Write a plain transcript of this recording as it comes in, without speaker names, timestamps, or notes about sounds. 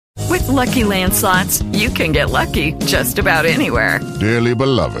Lucky Land Slots, you can get lucky just about anywhere. Dearly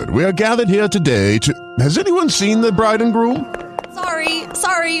beloved, we are gathered here today to... Has anyone seen the bride and groom?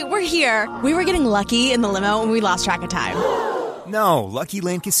 Sorry, we're here. We were getting lucky in the limo and we lost track of time. No, Lucky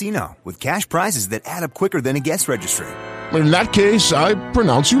Land Casino, with cash prizes that add up quicker than a guest registry. In that case, I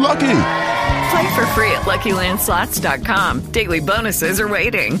pronounce you lucky. Play for free at LuckyLandSlots.com. Daily bonuses are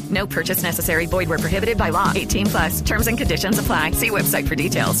waiting. No purchase necessary. Void where prohibited by law. 18+. Terms and conditions apply. See website for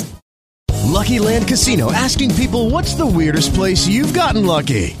details. Lucky Land Casino, asking people, what's the weirdest place you've gotten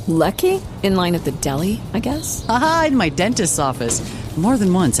lucky? Lucky? In line at the deli, I guess? Aha, in my dentist's office. More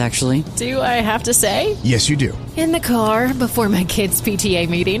than once, actually. Do I have to say? Yes, you do. In the car before my kids' PTA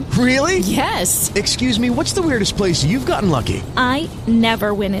meeting. Really? Yes. Excuse me, what's the weirdest place you've gotten lucky? I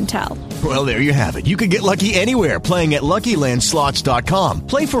never win and tell. Well, there you have it. You can get lucky anywhere, playing at LuckyLandSlots.com.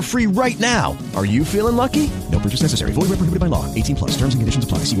 Play for free right now. Are you feeling lucky? No purchase necessary. Void where prohibited by law. 18+. Terms and conditions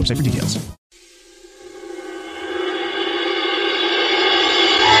apply. See website for details.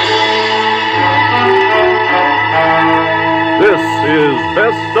 This is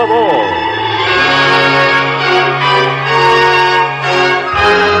Best of All.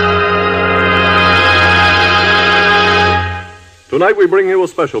 Tonight we bring you a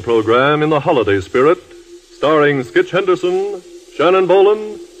special program in the holiday spirit, starring Skitch Henderson, Shannon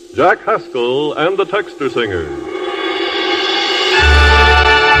Bolan, Jack Haskell, and the Texter Singers.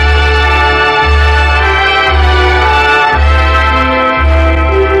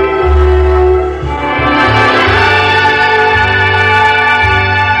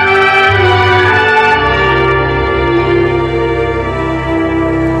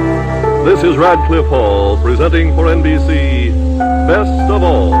 This is Radcliffe Hall presenting for NBC Best of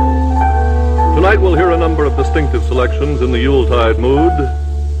All. Tonight we'll hear a number of distinctive selections in the Yuletide mood,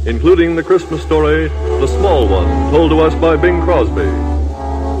 including the Christmas story, The Small One, told to us by Bing Crosby.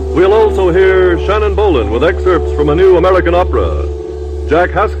 We'll also hear Shannon Bolan with excerpts from a new American opera, Jack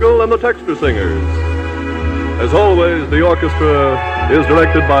Haskell and the Texter Singers. As always, the orchestra is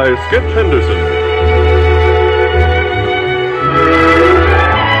directed by Skitch Henderson.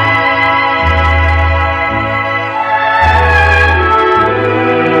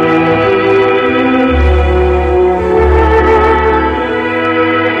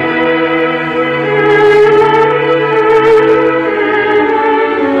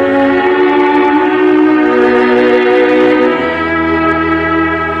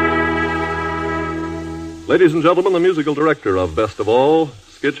 Ladies and gentlemen, the musical director of Best of All,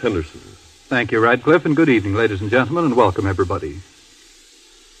 Skitch Henderson. Thank you, Radcliffe, and good evening, ladies and gentlemen, and welcome, everybody.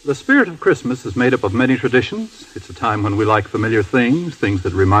 The spirit of Christmas is made up of many traditions. It's a time when we like familiar things, things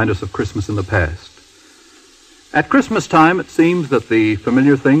that remind us of Christmas in the past. At Christmas time, it seems that the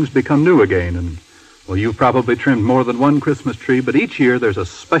familiar things become new again, and, well, you've probably trimmed more than one Christmas tree, but each year there's a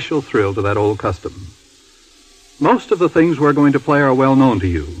special thrill to that old custom. Most of the things we're going to play are well known to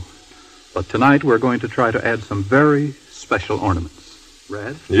you. But tonight we're going to try to add some very special ornaments.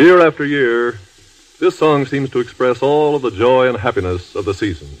 Rad? Year after year, this song seems to express all of the joy and happiness of the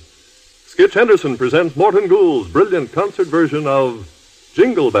season. Skitch Henderson presents Morton Gould's brilliant concert version of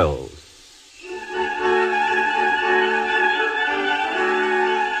Jingle Bells.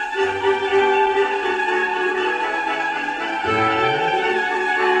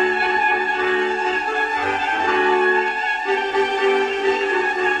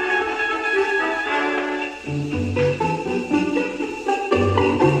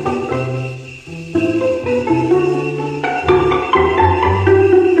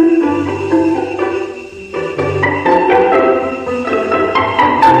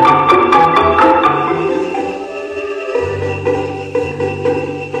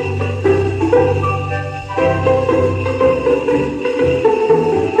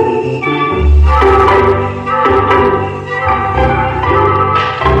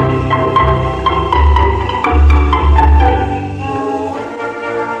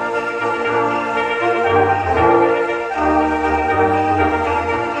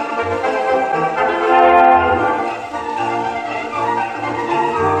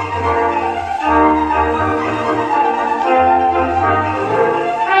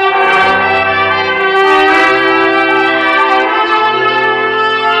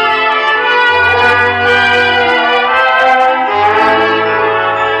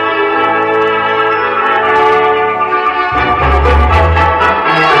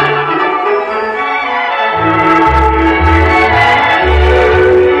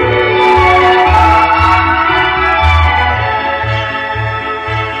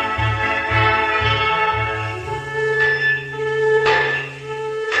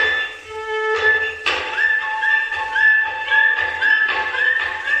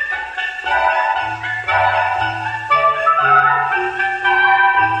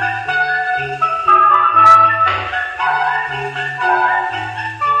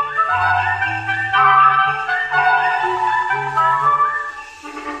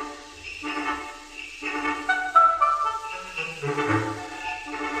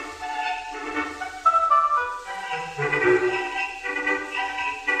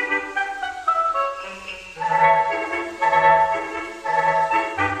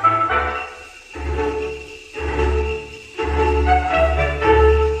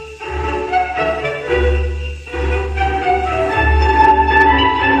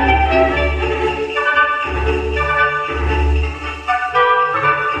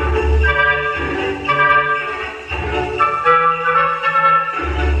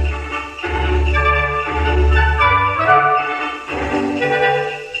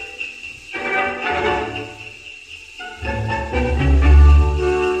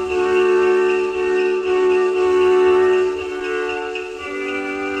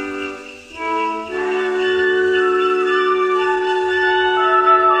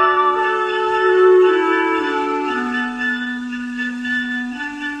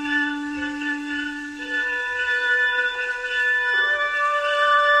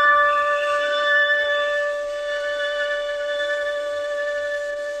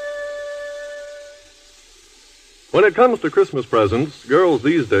 When it comes to Christmas presents, girls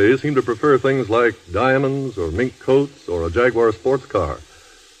these days seem to prefer things like diamonds or mink coats or a Jaguar sports car.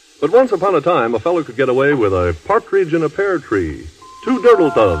 But once upon a time, a fellow could get away with a partridge in a pear tree, 2 turtle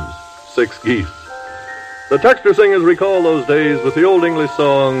doves, 6 geese. The texter singers recall those days with the old English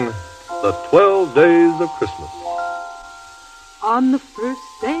song, The 12 Days of Christmas. On the first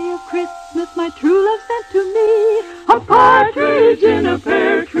day of Christmas, my true love sent to me a partridge in a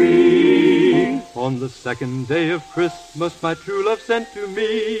pear tree. On the second day of Christmas, my true love sent to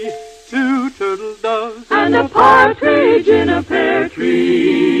me 2 turtle doves and a partridge in a pear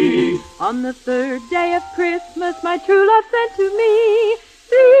tree. On the third day of Christmas, my true love sent to me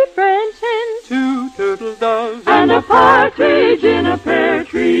 3 French hens, 2 turtle doves and a partridge in a pear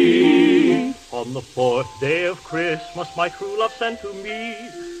tree. On the fourth day of Christmas, my true love sent to me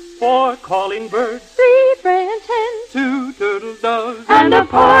 4 calling birds, 3 French hens, 2 turtle doves and a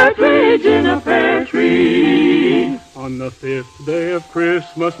partridge in a pear tree. On the fifth day of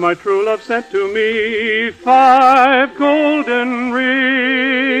Christmas, my true love sent to me 5 golden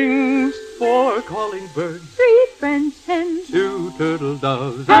rings, 4 calling birds, 3 French hens, 2 turtle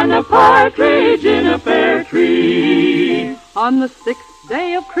doves and a partridge in a pear tree. On the sixth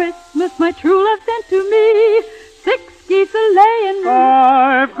day of Christmas, my true love sent to me 6 geese a-laying,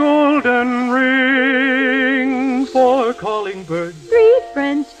 5 golden rings, 4 calling birds, 3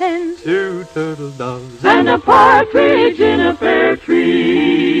 French hens, 2 turtle doves and a partridge in a pear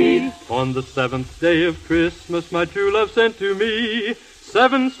tree. On the seventh day of Christmas, my true love sent to me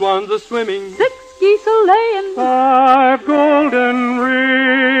 7 swans a-swimming, 6 geese a-laying, 5 golden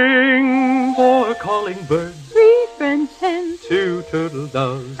rings, 4 calling birds, 3 French hens, 2 turtle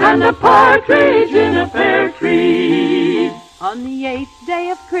doves and a partridge in a pear tree. On the 8th day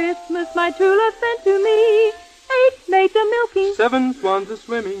of Christmas, my true love sent to me 8 maids a-milking, 7 swans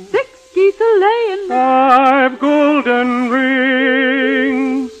a-swimming, 6 geese a-laying, 5 golden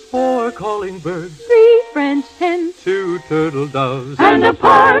rings, 4 calling birds, 3 French hens, 2 turtle doves and a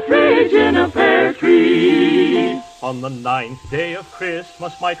partridge in a pear tree. On the 9th day of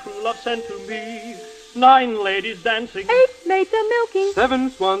Christmas, my true love sent to me 9 ladies dancing, 8 maids a-milking, 7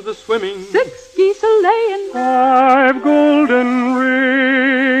 swans a-swimming, 6 geese a-laying, 5 golden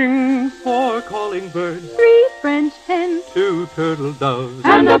rings, 4 calling birds, 3 French hens, 2 turtle doves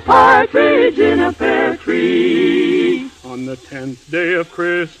and a partridge in a pear tree. On the 10th day of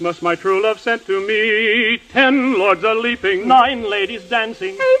Christmas, my true love sent to me 10 lords a-leaping, 9 ladies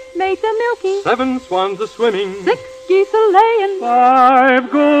dancing, 8 maids a-milking, 7 swans a-swimming, 6 geese a-laying, 5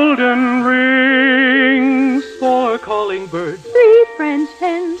 golden rings, 4 calling birds, 3 French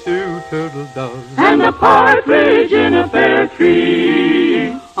hens, 2 turtle doves and a partridge in a pear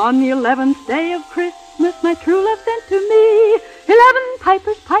tree. On the 11th day of Christmas, my true love sent to me 11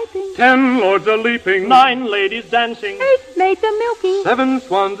 pipers piping, 10 lords a-leaping, 9 ladies dancing, 8 maids a-milking, 7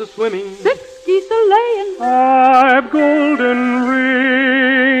 swans a-swimming, 6 geese a-laying, 5 golden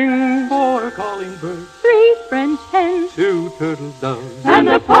rings, 4 calling birds, 3 French hens, 2 turtle doves and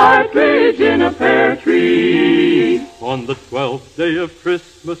a partridge in a pear tree. On the 12th day of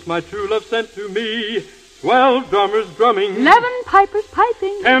Christmas, my true love sent to me 12 drummers drumming, 11 pipers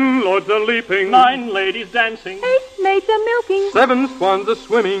piping, 10 lords a-leaping, 9 ladies dancing, 8 maids a-milking, 7 swans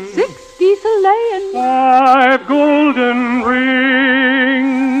a-swimming, 6 geese a-laying, 5 golden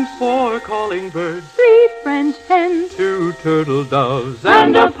rings, 4 calling birds, 3 French hens, 2 turtle doves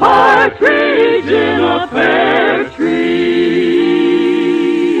and a partridge in a pear tree.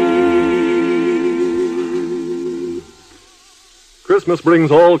 Christmas brings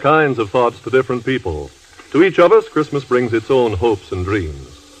all kinds of thoughts to different people. To each of us, Christmas brings its own hopes and dreams.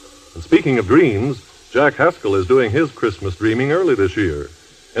 And speaking of dreams, Jack Haskell is doing his Christmas dreaming early this year.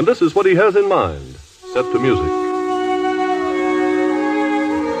 And this is what he has in mind, set to music.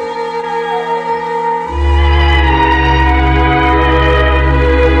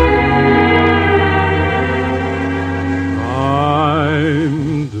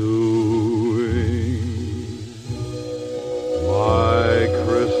 I'm doing my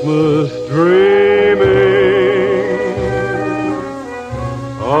Christmas dreaming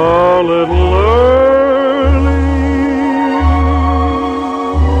a little early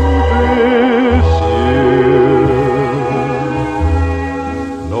this year.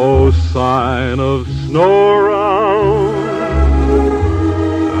 No sign of snow around,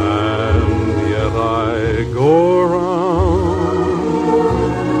 and yet I go around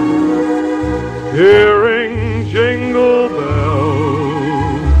hearing jingle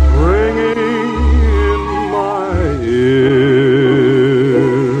bells ringing in my ear.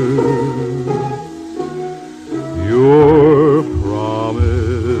 Your promise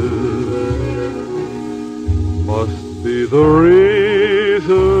must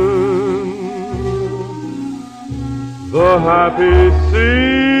the happy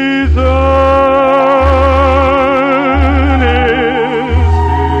season is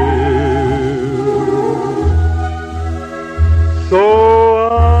here. So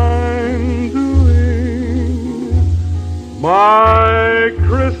I'm doing my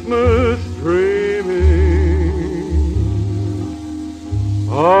Christmas dreaming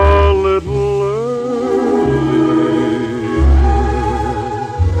a little early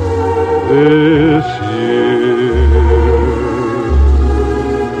this year.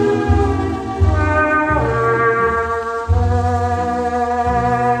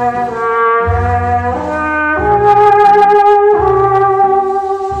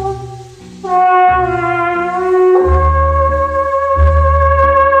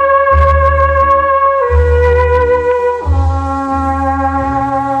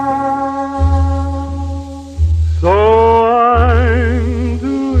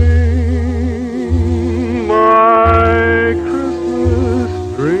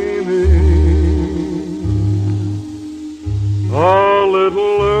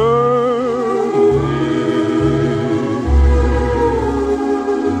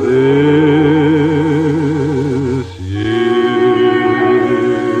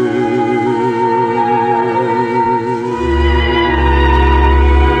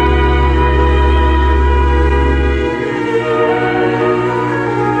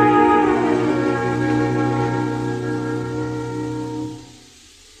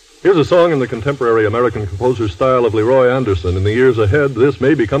 Here's a song in the contemporary American composer style of Leroy Anderson. In the years ahead, this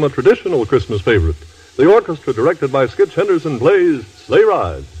may become a traditional Christmas favorite. The orchestra, directed by Skitch Henderson, plays Sleigh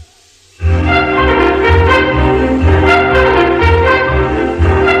Ride.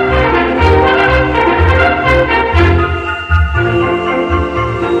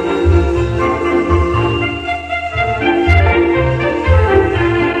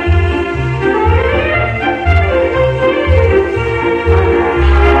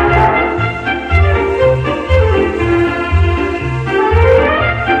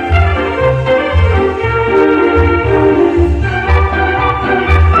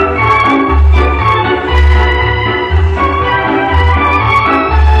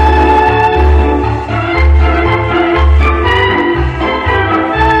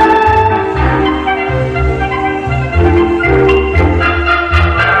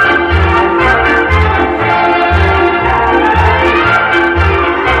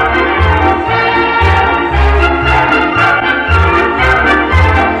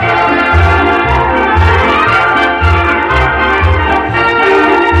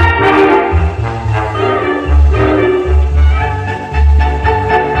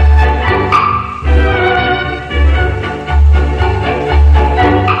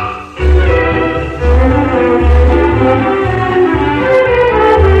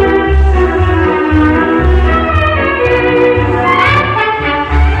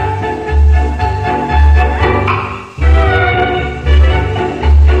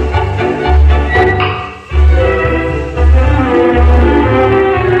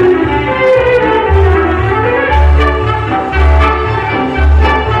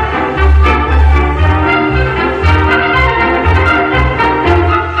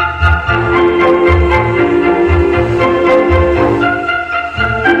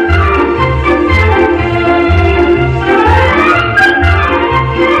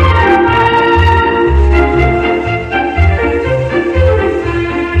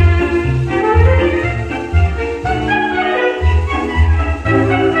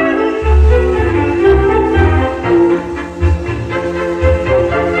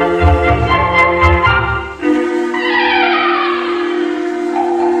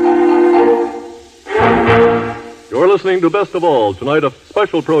 Listening to Best of All. Tonight, a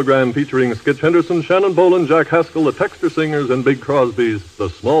special program featuring Skitch Henderson, Shannon Boland, Jack Haskell, the Texter Singers, and Big Crosby's The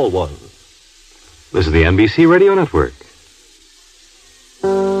Small Ones. This is the NBC Radio Network.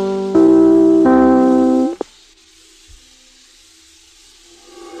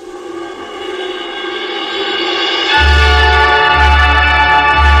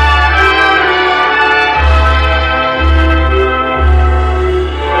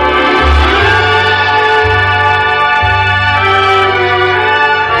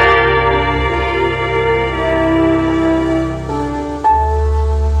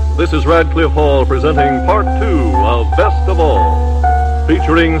 This is Radcliffe Hall presenting Part 2 of Best of All,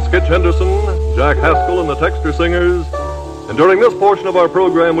 featuring Skitch Henderson, Jack Haskell, and the Texter Singers. And during this portion of our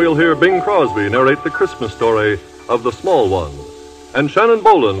program, we'll hear Bing Crosby narrate the Christmas story of The Small Ones, and Shannon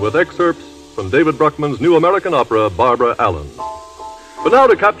Boland with excerpts from David Bruckman's new American opera, Barbara Allen. But now,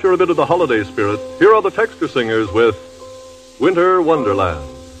 to capture a bit of the holiday spirit, here are the Texter Singers with Winter Wonderland.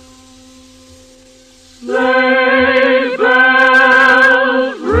 Sleigh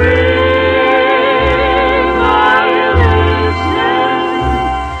bells ring, are you listening?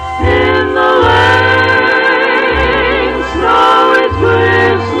 In the lane, snow is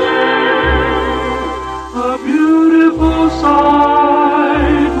glistening. A beautiful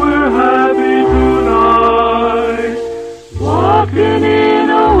sight, we're happy tonight, walking in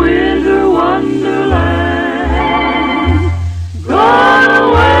a winter wonderland. Gone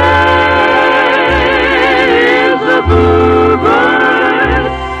away is the bluebird,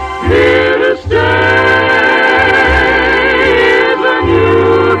 here to stay is a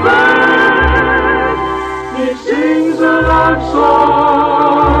new bird. It sings a love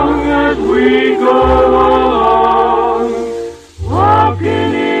song as we go along,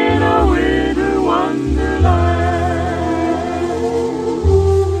 walking in a winter wonderland.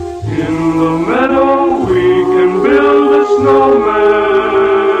 In the meadow we can build a snowman,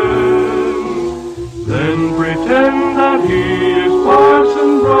 then pretend that he is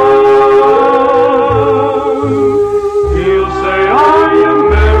Parson Brown. He'll say, are you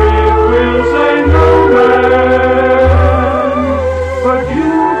merry? We'll say, no, man. But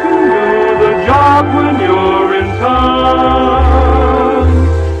you can do the job when you're in town.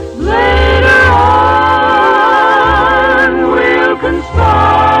 Later on we'll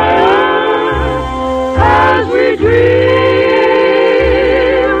conspire as we dream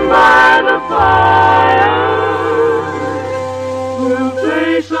by the fire. We'll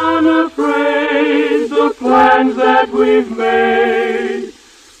face unafraid the plans that we've made,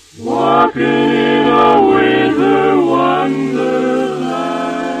 walking in a winter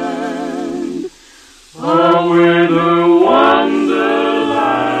wonderland, a winter wonderland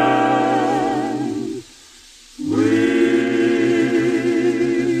with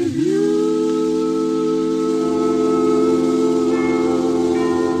you.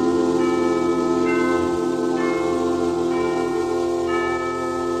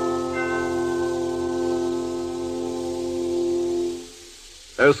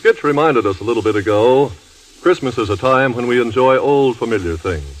 As Skitch reminded us a little bit ago, Christmas is a time when we enjoy old familiar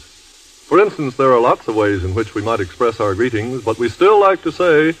things. For instance, there are lots of ways in which we might express our greetings, but we still like to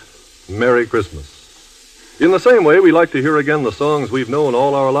say, Merry Christmas. In the same way, we like to hear again the songs we've known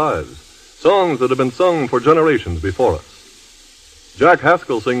all our lives, songs that have been sung for generations before us. Jack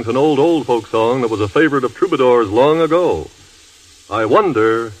Haskell sings an old folk song that was a favorite of troubadours long ago. I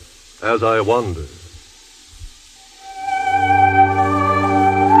wonder as I wander.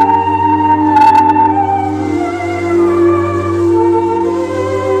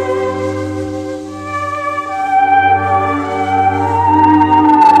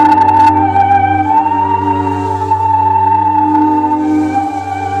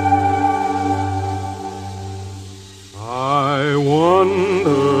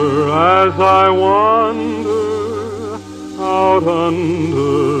 As I wander out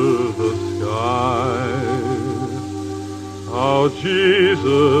under the sky, how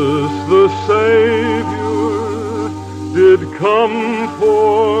Jesus the Savior did come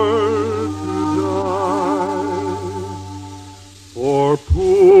for to die, for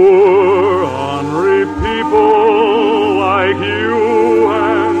poor ornery people like you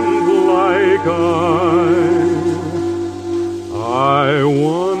and like I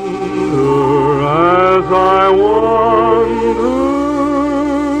wonder as I wander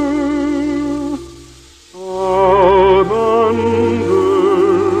out under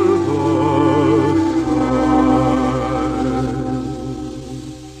the sky.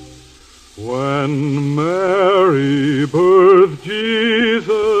 When Mary birthed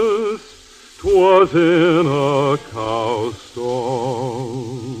Jesus, 'twas in a cow stall,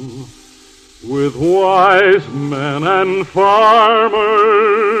 with wise men and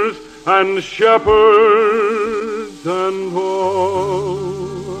farmers and shepherds and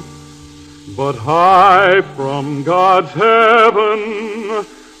all. But high from God's heaven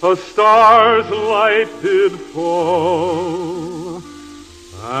a star's light did fall,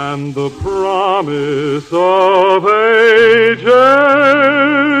 and the promise of ages,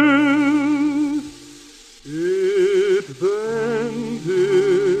 it then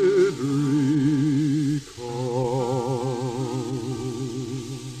did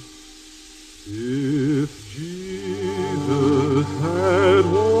if Jesus had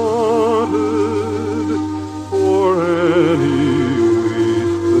wanted for any wee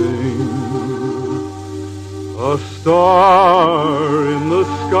thing, a star in the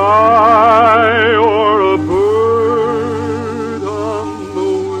sky or a bird on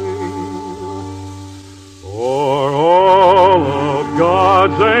the wing, or all of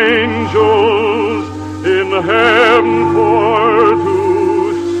God's angels in heaven for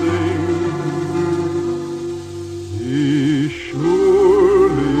to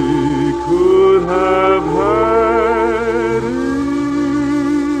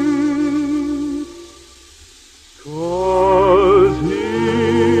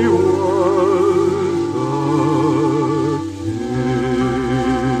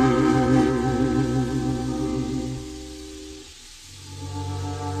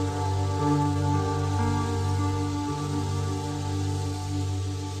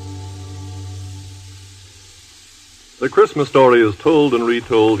The Christmas story is told and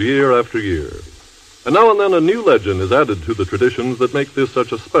retold year after year. And now and then a new legend is added to the traditions that make this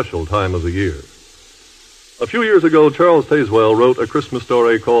such a special time of the year. A few years ago, Charles Tazewell wrote a Christmas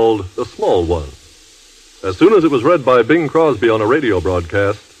story called The Small One. As soon as it was read by Bing Crosby on a radio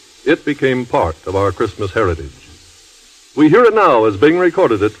broadcast, it became part of our Christmas heritage. We hear it now as Bing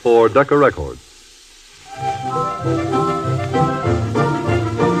recorded it for Decca Records.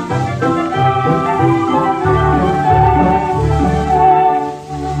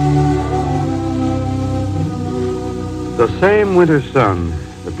 The same winter sun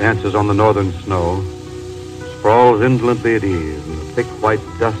that dances on the northern snow sprawls indolently at ease in the thick white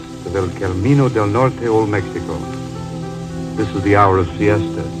dust of El Camino del Norte, Old Mexico. This is the hour of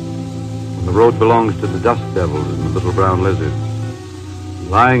siesta, when the road belongs to the dust devils and the little brown lizards.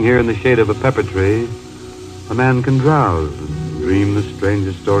 Lying here in the shade of a pepper tree, a man can drowse and dream the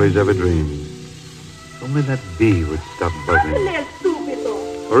strangest stories ever dreamed. If only that bee would stop buzzing.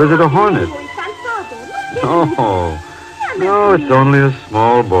 Or is it a hornet? Oh, no, it's only a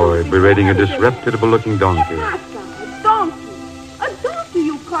small boy berating a disreputable-looking donkey. A donkey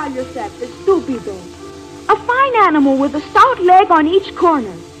you call yourself, estúpido. A fine animal with a stout leg on each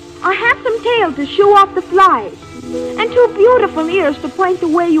corner, a handsome tail to shoo off the flies, and two beautiful ears to point the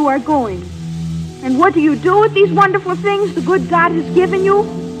way you are going. And what do you do with these wonderful things the good God has given you?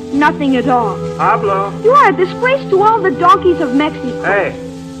 Nothing at all. Pablo. You are a disgrace to all the donkeys of Mexico.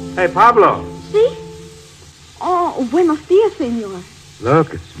 Hey, Pablo. See? Oh, buenos dias, senor.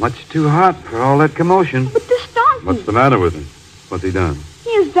 Look, it's much too hot for all that commotion. But this donkey... What's the matter with him? What's he done?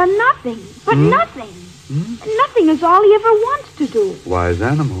 He has done nothing, but nothing. Nothing is all he ever wants to do. Wise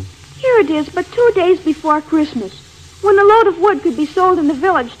animal. Here it is, but 2 days before Christmas, when a load of wood could be sold in the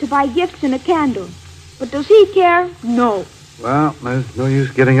village to buy gifts and a candle. But does he care? No. Well, there's no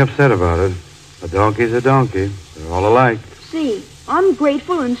use getting upset about it. A donkey's a donkey. They're all alike. See, I'm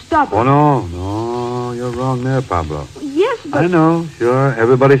grateful and stubborn. Oh, no, you're wrong there, Pablo. Yes, but... I know, sure,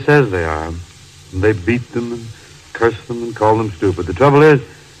 everybody says they are. And they beat them and curse them and call them stupid. The trouble is,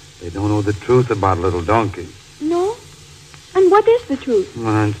 they don't know the truth about little donkeys. No? And what is the truth?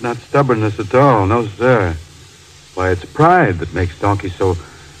 Well, it's not stubbornness at all, no, sir. Why, it's pride that makes donkeys so,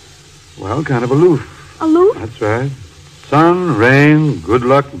 well, kind of aloof. Aloof? That's right. Sun, rain, good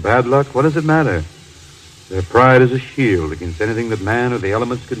luck, bad luck, what does it matter? Their pride is a shield against anything that man or the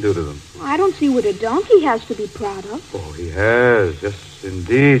elements can do to them. I don't see what a donkey has to be proud of. Oh, he has. Yes,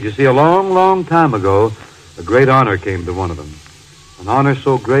 indeed. You see, a long, long time ago, a great honor came to one of them. An honor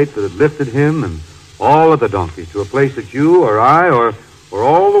so great that it lifted him and all other donkeys to a place that you or I or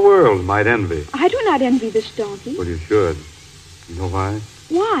all the world might envy. I do not envy this donkey. Well, you should. You know why?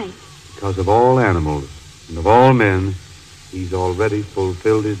 Why? Because of all animals and of all men, he's already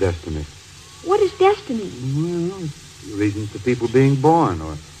fulfilled his destiny. What is destiny? Well, it's the reasons for people being born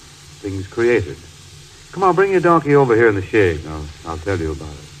or things created. Come on, bring your donkey over here in the shade. I'll tell you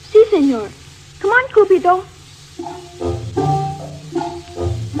about it. Si, senor. Come on, Cupido.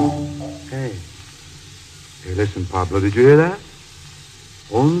 Hey, listen, Pablo, did you hear that?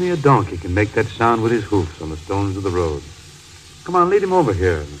 Only a donkey can make that sound with his hoofs on the stones of the road. Come on, lead him over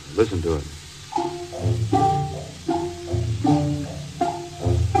here and listen to it.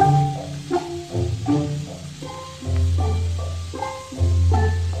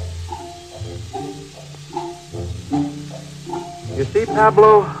 You see,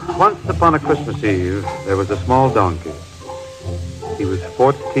 Pablo, once upon a Christmas Eve, there was a small donkey. He was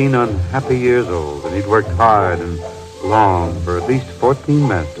 14 unhappy years old, and he'd worked hard and long for at least 14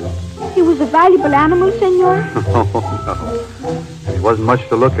 masters. He was a valuable animal, senor? Oh, no. He wasn't much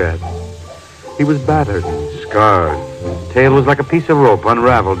to look at. He was battered and scarred. His tail was like a piece of rope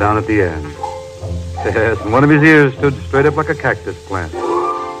unraveled down at the end. Yes, and one of his ears stood straight up like a cactus plant.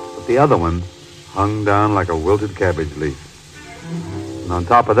 But the other one hung down like a wilted cabbage leaf. And on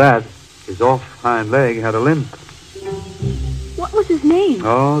top of that, his off hind leg had a limp. What was his name?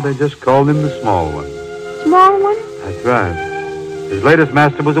 Oh, they just called him the Small One. Small One? That's right. His latest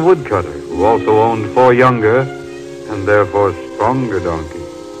master was a woodcutter who also owned 4 younger and therefore stronger donkeys.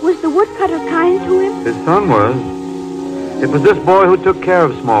 Was the woodcutter kind to him? His son was. It was this boy who took care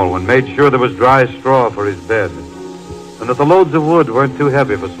of Small One, made sure there was dry straw for his bed, and that the loads of wood weren't too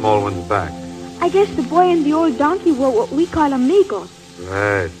heavy for Small One's back. I guess the boy and the old donkey were what we call amigos.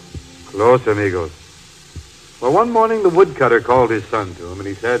 Right. Close amigos. Well, one morning the woodcutter called his son to him and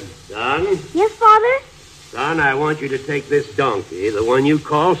he said, Son? Yes, Father? Son, I want you to take this donkey, the one you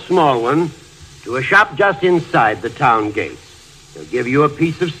call Small One, to a shop just inside the town gates. They'll give you a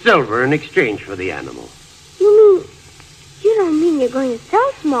piece of silver in exchange for the animal. You don't mean you're going to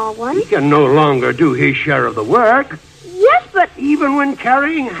sell Small One. He can no longer do his share of the work. Yes, but... Even when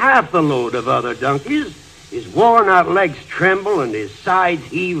carrying half the load of other donkeys, his worn-out legs tremble and his sides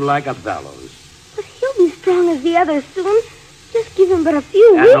heave like a bellows. But he'll be strong as the others soon. Just give him but a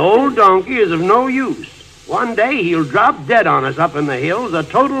few weeks. An old donkey is of no use. One day he'll drop dead on us up in the hills, a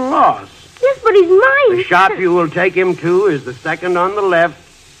total loss. Yes, but he's mine. The shop you will take him to is the second on the left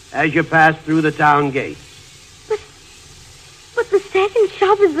as you pass through the town gate. But the second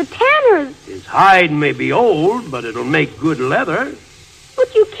shop is the tanner's. His hide may be old, but it'll make good leather.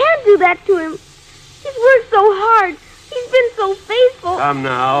 But you can't do that to him. He's worked so hard. He's been so faithful. Come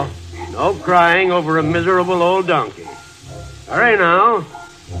now. No crying over a miserable old donkey. Hurry now.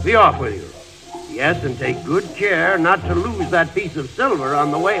 Be off with you. Yes, and take good care not to lose that piece of silver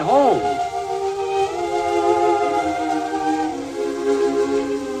on the way home.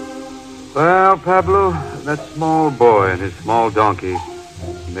 Well, Pablo, that small boy and his small donkey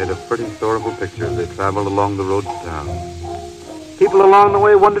made a pretty sorrowful picture as they traveled along the road to town. People along the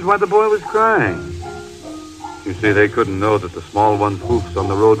way wondered why the boy was crying. You see, they couldn't know that the small one's hoofs on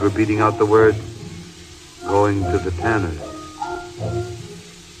the road were beating out the words, "Going to the tanner's.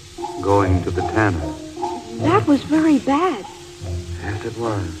 Going to the tanner's." That was very bad. Yes, it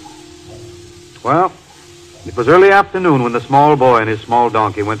was. Well, it was early afternoon when the small boy and his small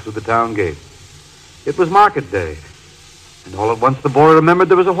donkey went through the town gate. It was market day, and all at once the boy remembered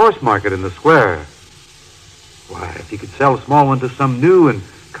there was a horse market in the square. Why, if he could sell Small One to some new and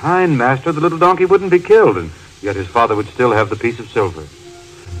kind master, the little donkey wouldn't be killed, and yet his father would still have the piece of silver.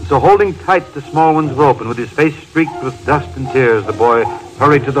 And so holding tight to Small One's rope and with his face streaked with dust and tears, the boy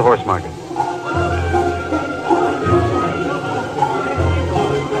hurried to the horse market.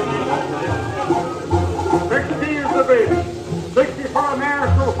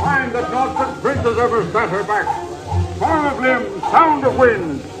 That Northford princess ever sat her back. Form of limbs, sound of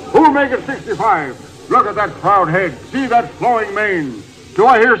wind. Who'll make it 65? Look at that proud head. See that flowing mane. Do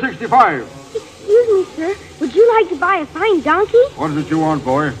I hear 65? Excuse me, sir. Would you like to buy a fine donkey? What is it you want,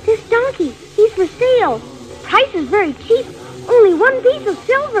 boy? This donkey. He's for sale. The price is very cheap. Only one piece of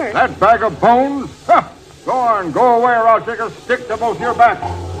silver. That bag of bones? Ha! Go on, go away, or I'll take a stick to both your backs.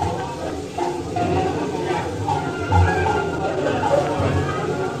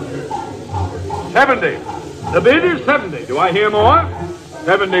 $70. The bid is $70. Do I hear more?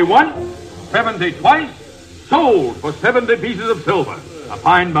 71, 70 twice, sold for 70 pieces of silver. A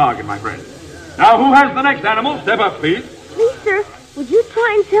fine bargain, my friend. Now, who has the next animal? Step up, please. Please, sir, would you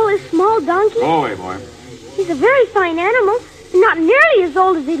try and sell his small donkey? Go away, boy. He's a very fine animal, and not nearly as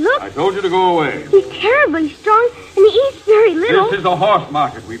old as he looks. I told you to go away. He's terribly strong, and he eats very little. This is a horse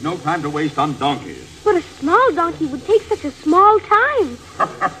market. We've no time to waste on donkeys. But a small donkey would take such a small time.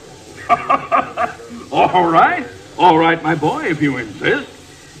 All right, my boy, if you insist.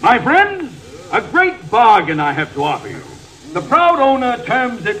 My friends, a great bargain I have to offer you. The proud owner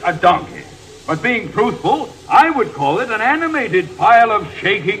terms it a donkey, but being truthful, I would call it an animated pile of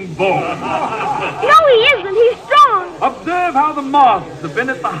shaking bones. No, he isn't. He's strong. Observe how the moths have been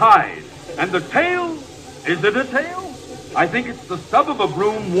at the hide. And the tail, is it a tail? I think it's the stub of a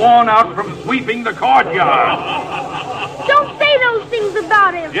broom worn out from sweeping the courtyard. Don't say those things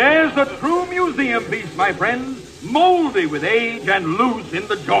about him. Yes, a true museum piece, my friends. Moldy with age and loose in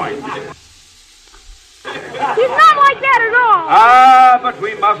the joints. He's not like that at all. Ah, but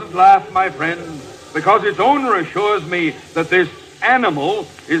we mustn't laugh, my friends, because its owner assures me that this animal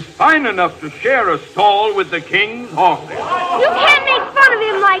is fine enough to share a stall with the king's horses. You can't make fun of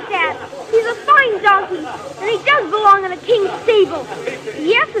him like that. He's a fine donkey, and he does belong in a king's stable.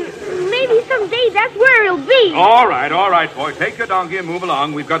 Yes, and maybe someday that's where he'll be. All right, boy. Take your donkey and move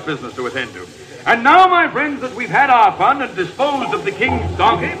along. We've got business to attend to. And now, my friends, that we've had our fun and disposed of the king's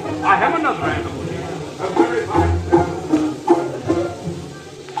donkey, I have another animal. A very fine...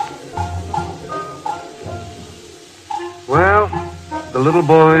 Well, the little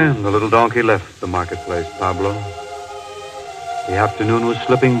boy and the little donkey left the marketplace, Pablo. The afternoon was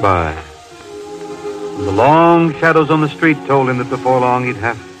slipping by. And the long shadows on the street told him that before long he'd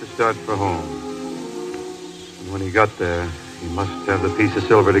have to start for home. And when he got there, he must have the piece of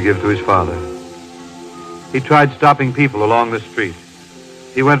silver to give to his father. He tried stopping people along the street.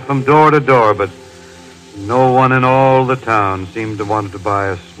 He went from door to door, but no one in all the town seemed to want to buy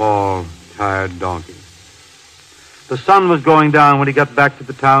a small, tired donkey. The sun was going down when he got back to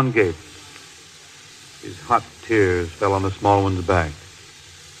the town gate. His hot tears fell on the small one's back.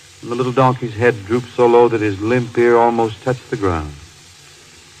 And the little donkey's head drooped so low that his limp ear almost touched the ground.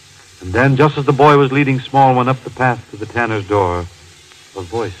 And then, just as the boy was leading Small One up the path to the tanner's door, a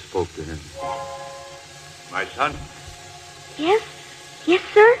voice spoke to him. My son? Yes? Yes,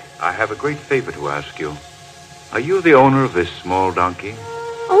 sir? I have a great favor to ask you. Are you the owner of this small donkey?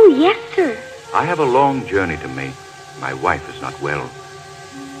 Oh, yes, sir. I have a long journey to make. My wife is not well.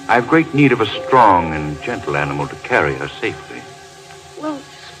 I have great need of a strong and gentle animal to carry her safely. Well,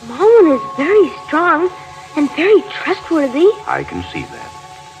 Small One is very strong and very trustworthy. I can see that.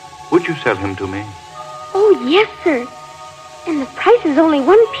 Would you sell him to me? Oh, yes, sir. And the price is only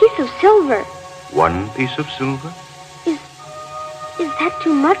 1 piece of silver. 1 piece of silver? Is that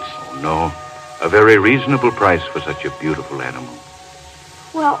too much? Oh, no. A very reasonable price for such a beautiful animal.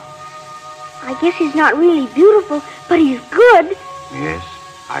 Well, I guess he's not really beautiful, but he's good. Yes,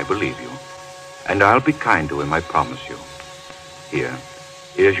 I believe you. And I'll be kind to him, I promise you.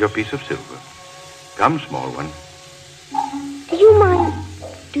 Here's your piece of silver. Come, Small One. Do you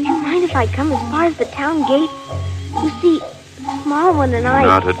mind if I come as far as the town gate? You see, Small One and I...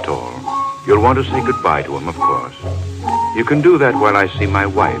 Not at all. You'll want to say goodbye to him, of course. You can do that while I see my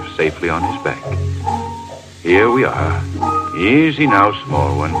wife safely on his back. Here we are. Easy now,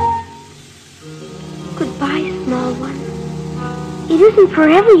 Small One. Goodbye, Small One. It isn't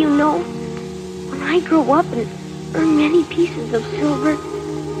forever, you know. When I grow up and earn many pieces of silver,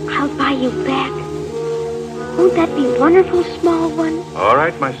 I'll buy you back. Won't that be wonderful, Small One? All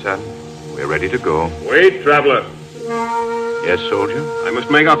right, my son. We're ready to go. Wait, traveler. Yes, soldier? I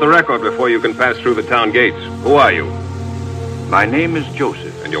must make out the record before you can pass through the town gates. Who are you? My name is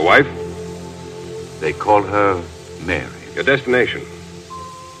Joseph. And your wife? They call her Mary. Your destination?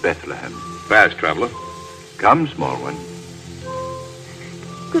 Bethlehem. Fast, traveler. Come, Small One.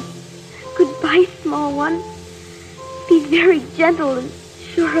 Goodbye, Small One. Be very gentle and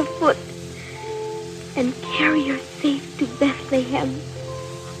sure of foot. And carry her safe to Bethlehem.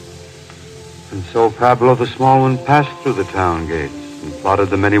 And so Pablo the Small One passed through the town gates and plodded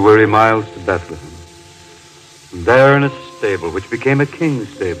the many weary miles to Bethlehem. And there in its stable, which became a king's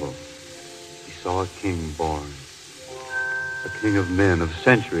stable, he saw a king born. A king of men, of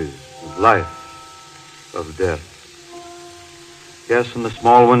centuries, of life, of death. Yes, and the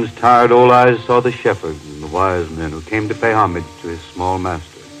Small One's tired old eyes saw the shepherds and the wise men who came to pay homage to his small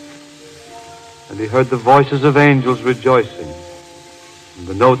master. And he heard the voices of angels rejoicing. And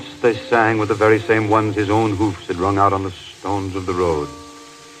the notes they sang were the very same ones his own hoofs had rung out on the stones of the road.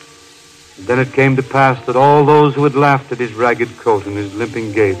 And then it came to pass that all those who had laughed at his ragged coat and his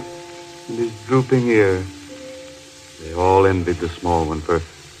limping gait and his drooping ear, they all envied the Small One, for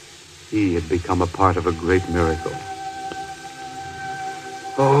he had become a part of a great miracle.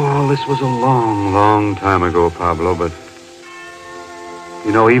 Oh, this was a long, long time ago, Pablo, but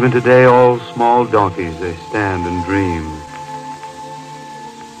you know, even today, all small donkeys, they stand and dream.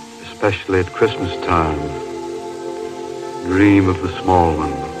 Especially at Christmas time. Dream of the Small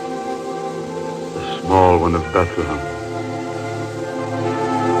One. The Small One of Bethlehem.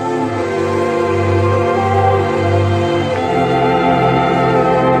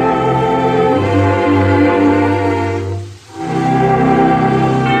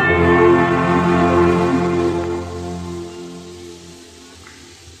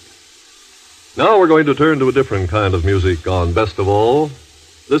 Now we're going to turn to a different kind of music on Best of All.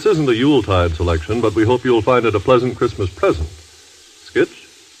 This isn't a Yuletide selection, but we hope you'll find it a pleasant Christmas present. Skitch?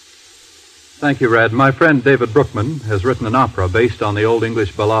 Thank you, Red. My friend David Brookman has written an opera based on the Old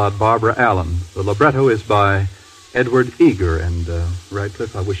English ballad Barbara Allen. The libretto is by Edward Eager, and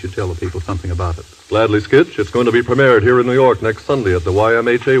Radcliffe, I wish you'd tell the people something about it. Gladly, Skitch. It's going to be premiered here in New York next Sunday at the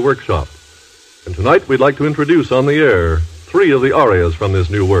YMHA Workshop. And tonight we'd like to introduce on the air 3 of the arias from this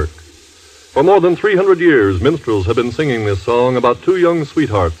new work. For more than 300 years, minstrels have been singing this song about 2 young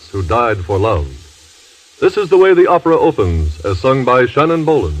sweethearts who died for love. This is the way the opera opens, as sung by Shannon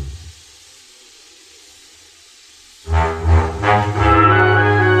Boland.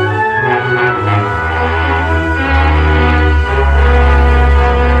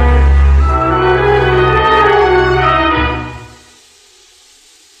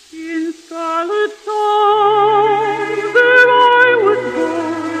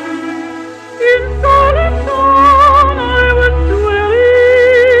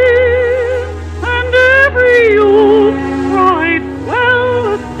 Right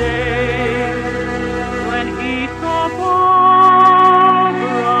well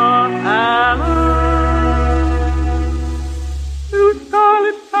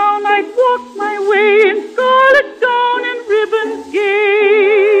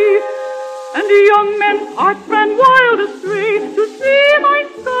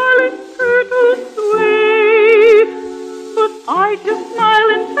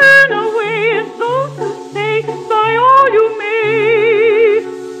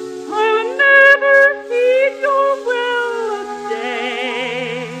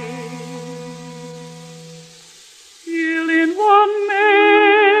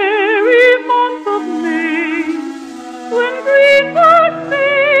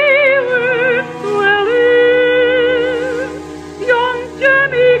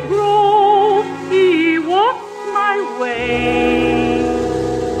Jimmy Grove, he walks my way.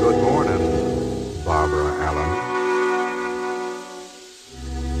 Good morning, Barbara Allen.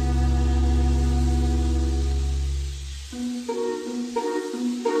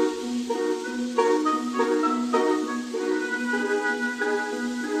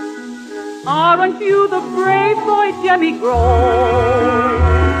 Aren't you the brave boy, Jimmy Grove?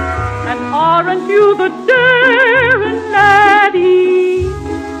 And aren't you the daring laddie?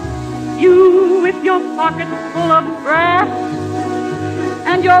 You with your pockets full of brass,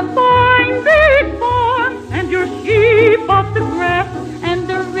 and your fine big farm, and your sheep off the grass, and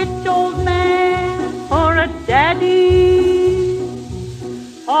the rich old man for a daddy.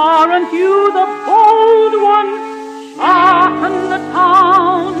 Aren't you the bold one, shocking the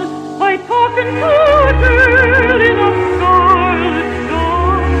town by talking to a girl in a scarlet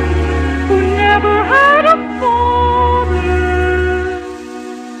gown who never had a father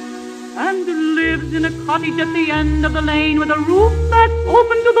and lives in a cottage at the end of the lane with a roof that's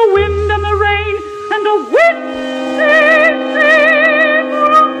open to the wind and the rain and a windy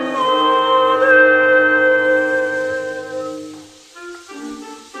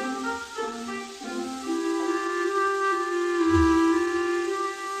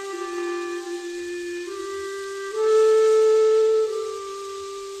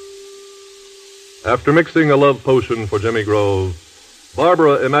After mixing a love potion for Jimmy Grove,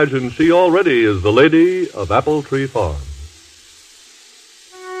 Barbara imagines she already is the lady of Apple Tree Farm.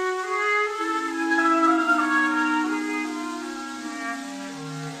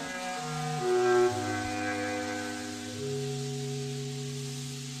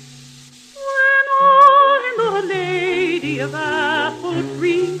 When I'm the lady of Apple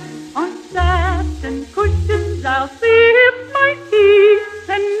Tree, on satin cushions I'll sip my tea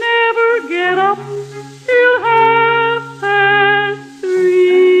and never get up till 3:30.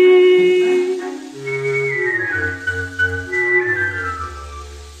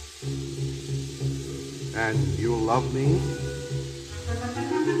 And you love me?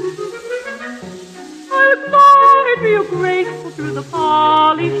 I'll glide real graceful through the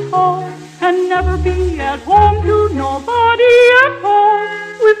polished hall and never be at home to nobody at all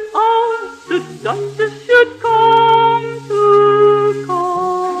without the Duchess should come to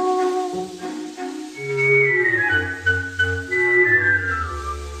call.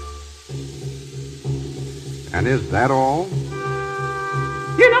 And is that all?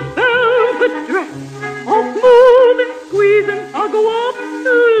 In a velvet dress, all smooth and squeezing, I'll go up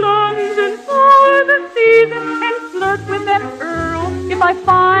to London for the season and flirt with that Earl if I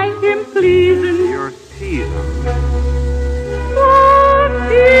find him pleasing. You're teasing. But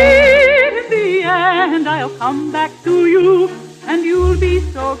in the end, I'll come back to you, and you'll be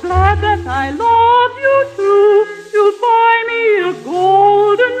so glad that I love you too. You'll buy me a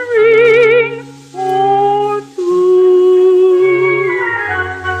golden ring or two.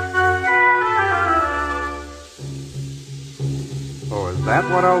 Oh, is that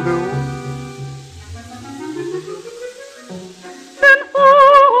what I'll do? Then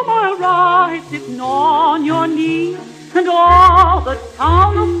home I'll ride sitting on your knee, and all the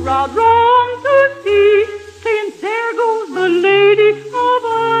town will crowd round to see, saying, there goes the lady of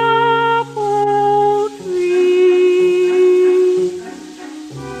Apple Tree.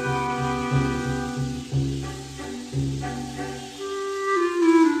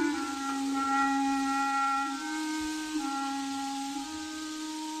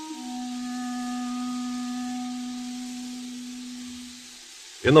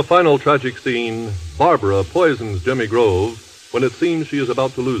 In the final tragic scene, Barbara poisons Jimmy Grove when it seems she is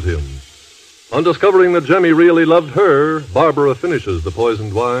about to lose him. On discovering that Jimmy really loved her, Barbara finishes the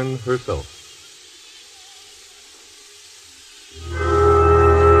poisoned wine herself.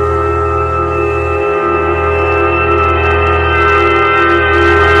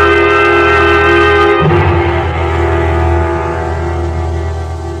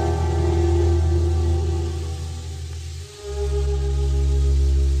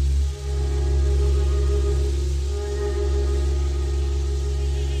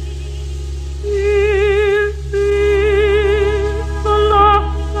 Is this the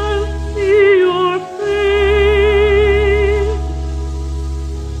last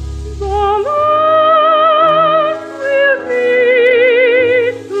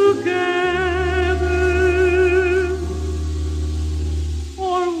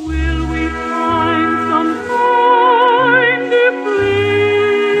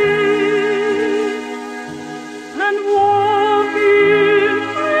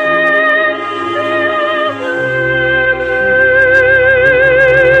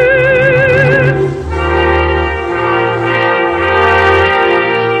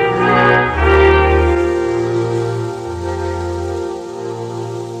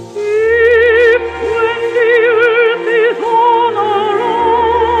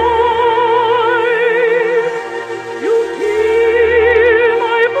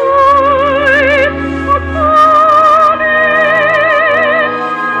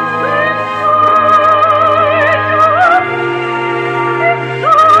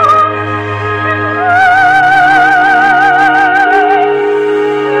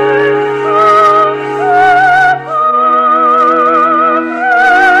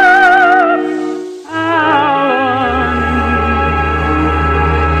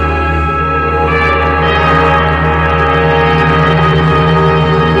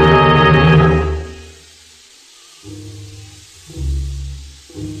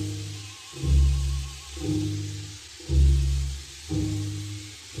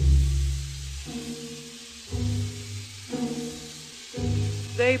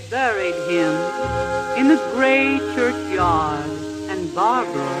they buried him in the gray churchyard, and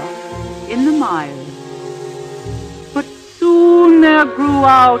Barbara in the mire. But soon there grew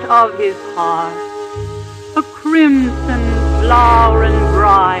out of his heart a crimson flowering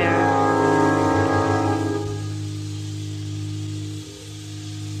briar.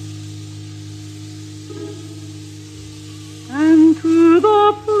 And to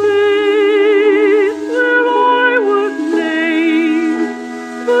the place where I was laid,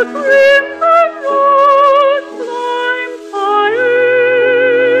 the crimson rose climbed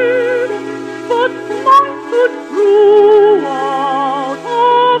higher, but monkhood grew out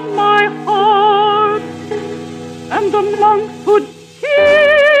of my heart, and the monkhood killed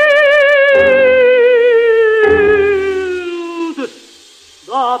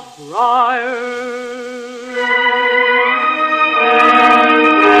the briar.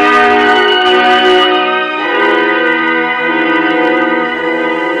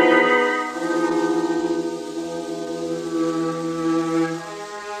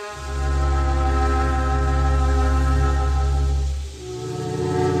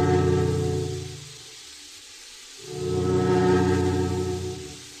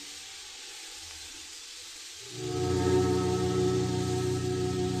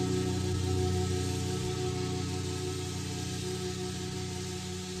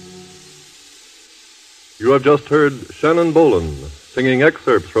 You have just heard Shannon Bolan singing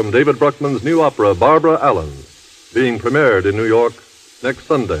excerpts from David Bruckman's new opera, Barbara Allen, being premiered in New York next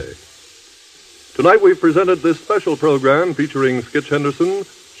Sunday. Tonight we've presented this special program featuring Skitch Henderson,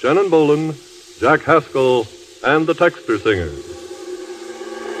 Shannon Bolan, Jack Haskell, and the Texter Singers.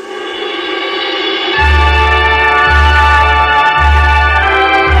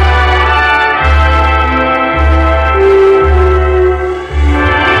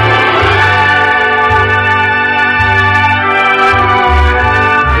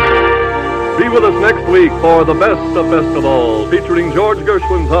 With us next week for the best of all, featuring George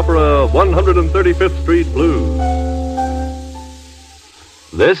Gershwin's opera 135th Street Blues.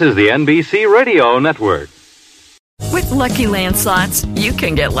 This is the NBC Radio Network. With Lucky Land Slots, you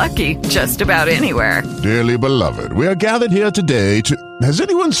can get lucky just about anywhere. Dearly beloved, we are gathered here today to... Has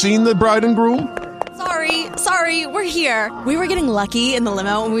anyone seen the bride and groom? Sorry, we're here. We were getting lucky in the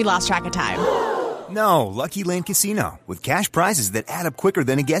limo and we lost track of time. No, Lucky Land Casino, with cash prizes that add up quicker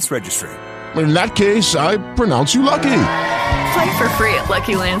than a guest registry. In that case, I pronounce you lucky. Play for free at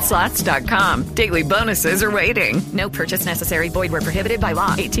LuckyLandSlots.com. Daily bonuses are waiting. No purchase necessary. Void where prohibited by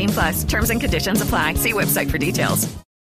law. 18+. Terms and conditions apply. See website for details.